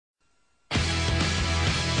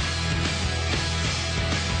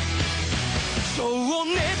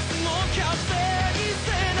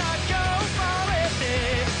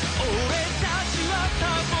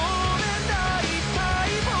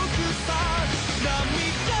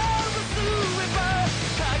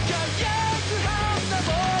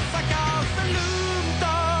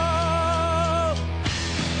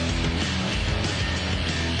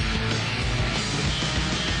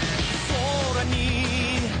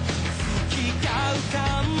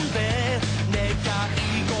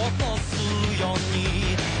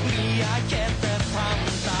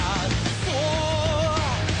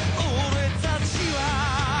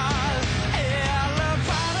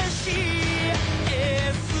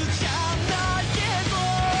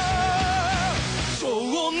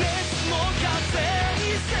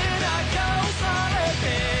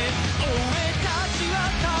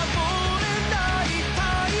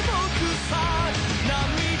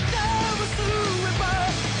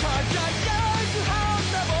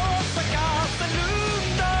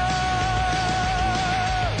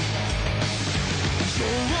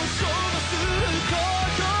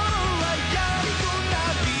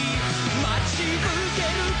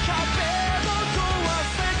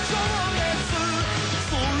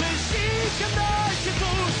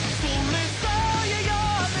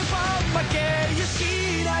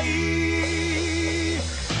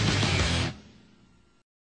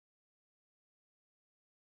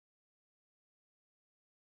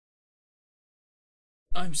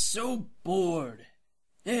I'm so bored.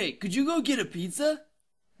 Hey, could you go get a pizza?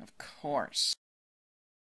 Of course.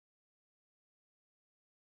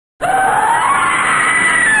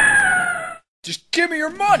 Just give me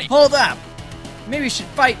your money! Hold up! Maybe you should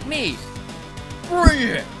fight me! Bring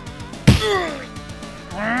it!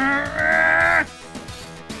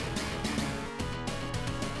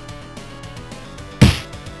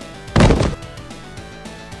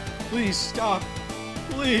 Please stop.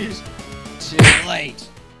 Please. Too late.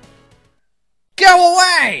 Go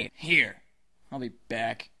away! Here, I'll be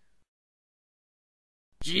back.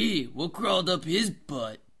 Gee, what crawled up his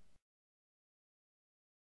butt?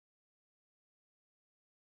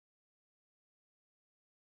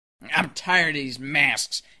 I'm tired of these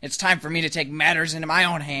masks. It's time for me to take matters into my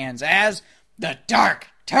own hands as the Dark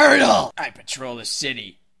Turtle. I patrol the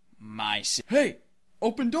city. My city. Hey,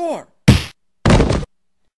 open door.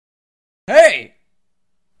 Hey!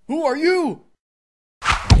 Who are you?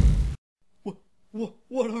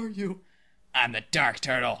 What are you? I'm the Dark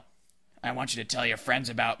Turtle. I want you to tell your friends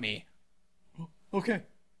about me. Okay.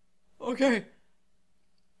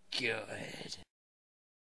 Good.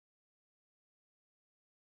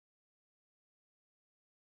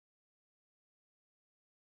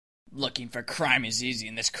 Looking for crime is easy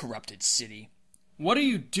in this corrupted city. What are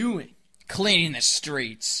you doing? Cleaning the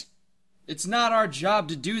streets. It's not our job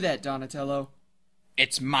to do that, Donatello.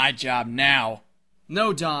 It's my job now.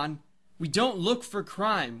 No, Don. We don't look for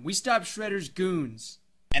crime. We stop Shredder's goons.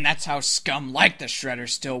 And that's how scum like the Shredder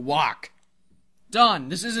still walk. Don,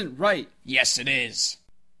 this isn't right. Yes, it is.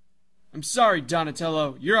 I'm sorry,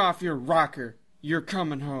 Donatello. You're off your rocker. You're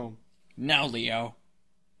coming home. No, Leo.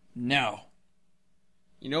 No.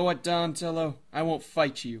 You know what, Donatello? I won't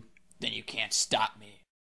fight you. Then you can't stop me.